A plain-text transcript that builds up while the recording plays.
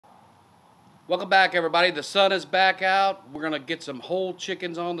Welcome back, everybody. The sun is back out. We're gonna get some whole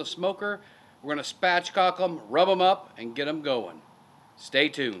chickens on the smoker. We're gonna spatchcock them, rub them up, and get them going. Stay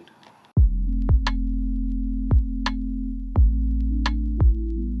tuned.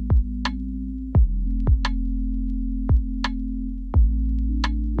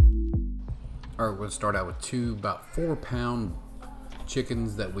 All right, we're gonna start out with two about 4-pound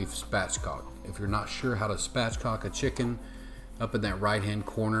chickens that we've spatchcocked. If you're not sure how to spatchcock a chicken, up in that right hand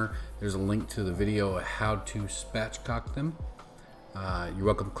corner there's a link to the video of how to spatchcock them. You're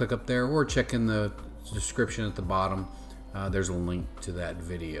welcome to click up there or check in the description at the bottom. There's a link to that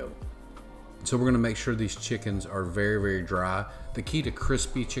video. So we're going to make sure these chickens are very dry. The key to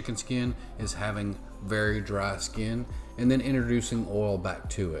crispy chicken skin is having very dry skin and then introducing oil back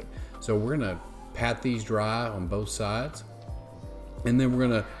to it. So we're going to pat these dry on both sides, and then we're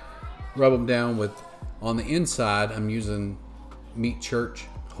going to rub them down with, on the inside I'm using Meat Church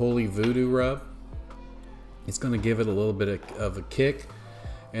Holy Voodoo rub. It's going to give it a little bit of a kick,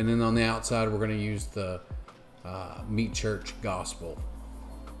 and then on the outside we're going to use the Meat Church Gospel.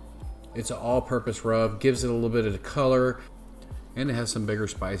 It's an all-purpose rub, gives it a little bit of the color, and it has some bigger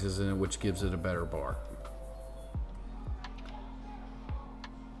spices in it which gives it a better bark.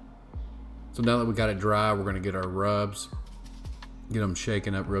 So now that we got it dry, we're going to get our rubs, get them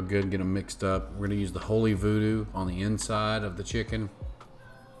shaken up real good, get them mixed up. We're going to use the Holy Voodoo on the inside of the chicken,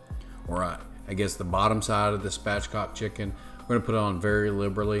 or I guess the bottom side of the spatchcock chicken. We're going to put it on very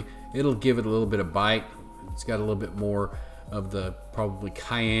liberally. It'll give it a little bit of bite. It's got a little bit more of the probably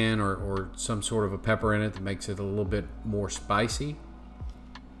cayenne or some sort of a pepper in it that makes it a little bit more spicy.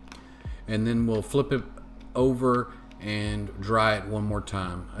 And then we'll flip it over and dry it one more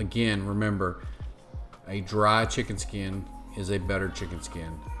time. Again, remember, a dry chicken skin is a better chicken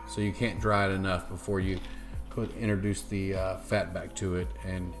skin. So you can't dry it enough before you introduce the fat back to it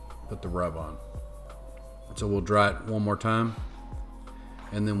and put the rub on. So we'll dry it one more time,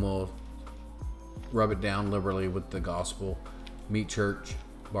 and then we'll rub it down liberally with the Gospel Meat Church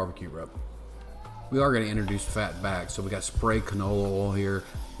barbecue rub. We are going to introduce fat back, so we got spray canola oil here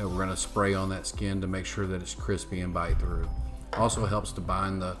that we're going to spray on that skin to make sure that it's crispy and bite through. Also helps to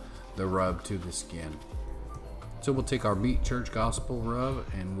bind the rub to the skin. So we'll take our Meat Church Gospel rub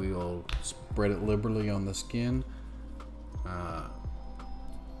and we'll spread it liberally on the skin.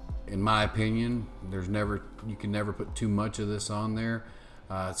 In my opinion, you can never put too much of this on there.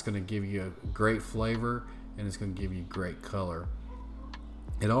 It's going to give you a great flavor and it's going to give you great color.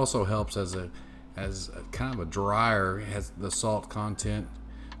 It also helps as a kind of a dryer. It has the salt content,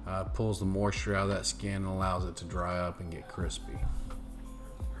 pulls the moisture out of that skin and allows it to dry up and get crispy.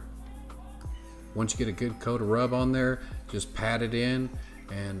 Once you get a good coat of rub on there, just pat it in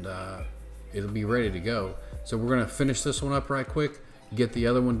and it'll be ready to go. So we're going to finish this one up right quick, get the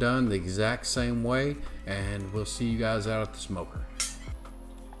other one done the exact same way, and we'll see you guys out at the smoker.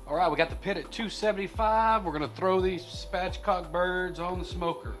 All right, we got the pit at 275. We're gonna throw these spatchcock birds on the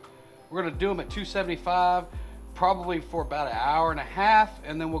smoker. We're gonna do them at 275, probably for about an hour and a half,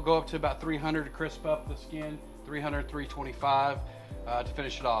 and then we'll go up to about 300 to crisp up the skin, 300, 325 to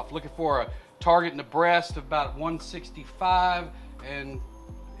finish it off. Looking for a target in the breast of about 165, and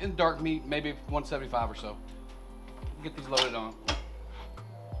in dark meat, maybe 175 or so. Get these loaded on.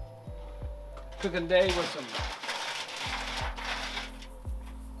 Cooking today with some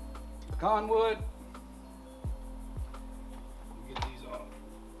pecan wood. Get these off.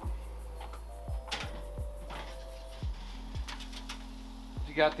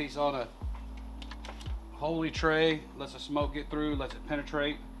 You got these on a holy tray, lets the smoke get through, lets it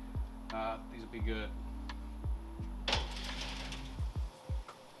penetrate. These will be good.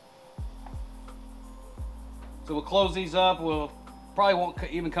 So we'll close these up. We'll probably won't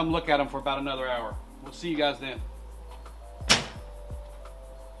even come look at them for about another hour. We'll see you guys then.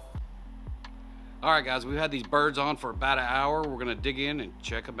 All right, guys, we've had these birds on for about an hour. We're gonna dig in and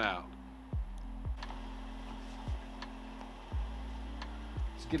check them out.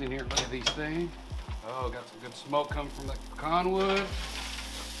 Let's get in here and look at these things. Oh, got some good smoke coming from the pecan wood.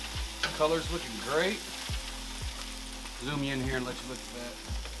 Color's looking great. Zoom you in here and let you look at that.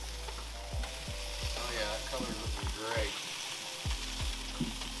 Oh yeah, that color's looking great.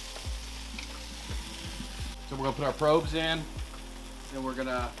 So we're gonna put our probes in, then we're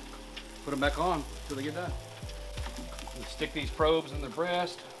gonna put them back on until they get done. We'll stick these probes in their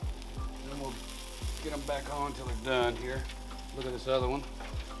breast, and then we'll get them back on until they're done here. Look at this other one.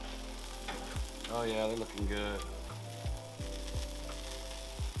 Oh yeah, they're looking good.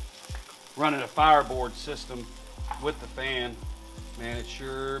 Running a fireboard system with the fan, man, it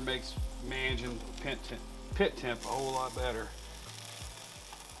sure makes managing pit temp a whole lot better.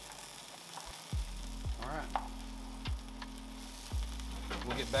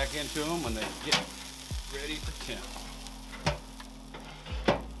 We'll get back into them when they get ready for temp.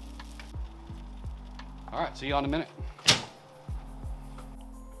 All right, see you in a minute.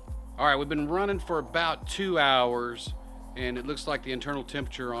 All right, we've been running for about 2 hours, and it looks like the internal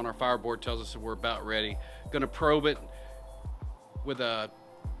temperature on our fireboard tells us that we're about ready. Gonna probe it with a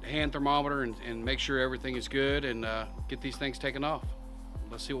hand thermometer and make sure everything is good, and get these things taken off.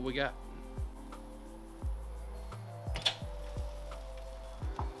 Let's see what we got.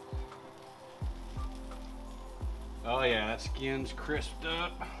 Oh yeah, that skin's crisped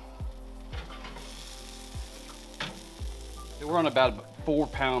up. We're on about a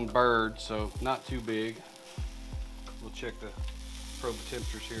 4-pound bird, so not too big. We'll check the probe the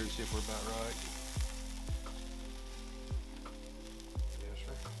temperatures here and see if we're about right. Yes,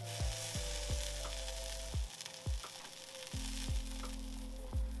 sir.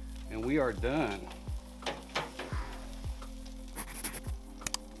 And we are done.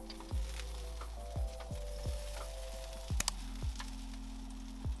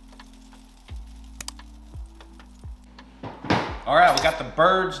 All right, we got the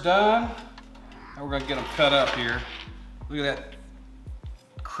birds done. Now we're gonna get them cut up here. Look at that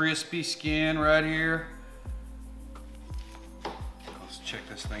crispy skin right here. Let's check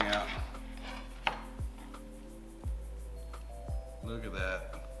this thing out. Look at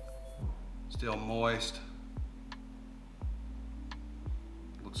that. Still moist.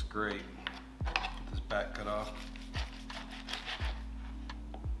 Looks great. Get this back cut off.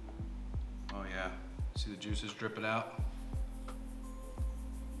 Oh yeah, see the juices dripping out?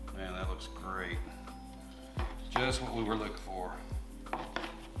 Man, that looks great. Just what we were looking for.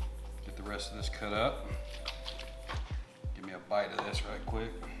 Get the rest of this cut up. Give me a bite of this right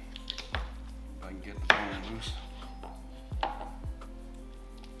quick. If I can get the bone loose.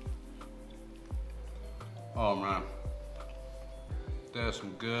 Oh man, that's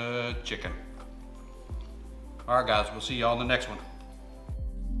some good chicken. All right guys, we'll see y'all in the next one.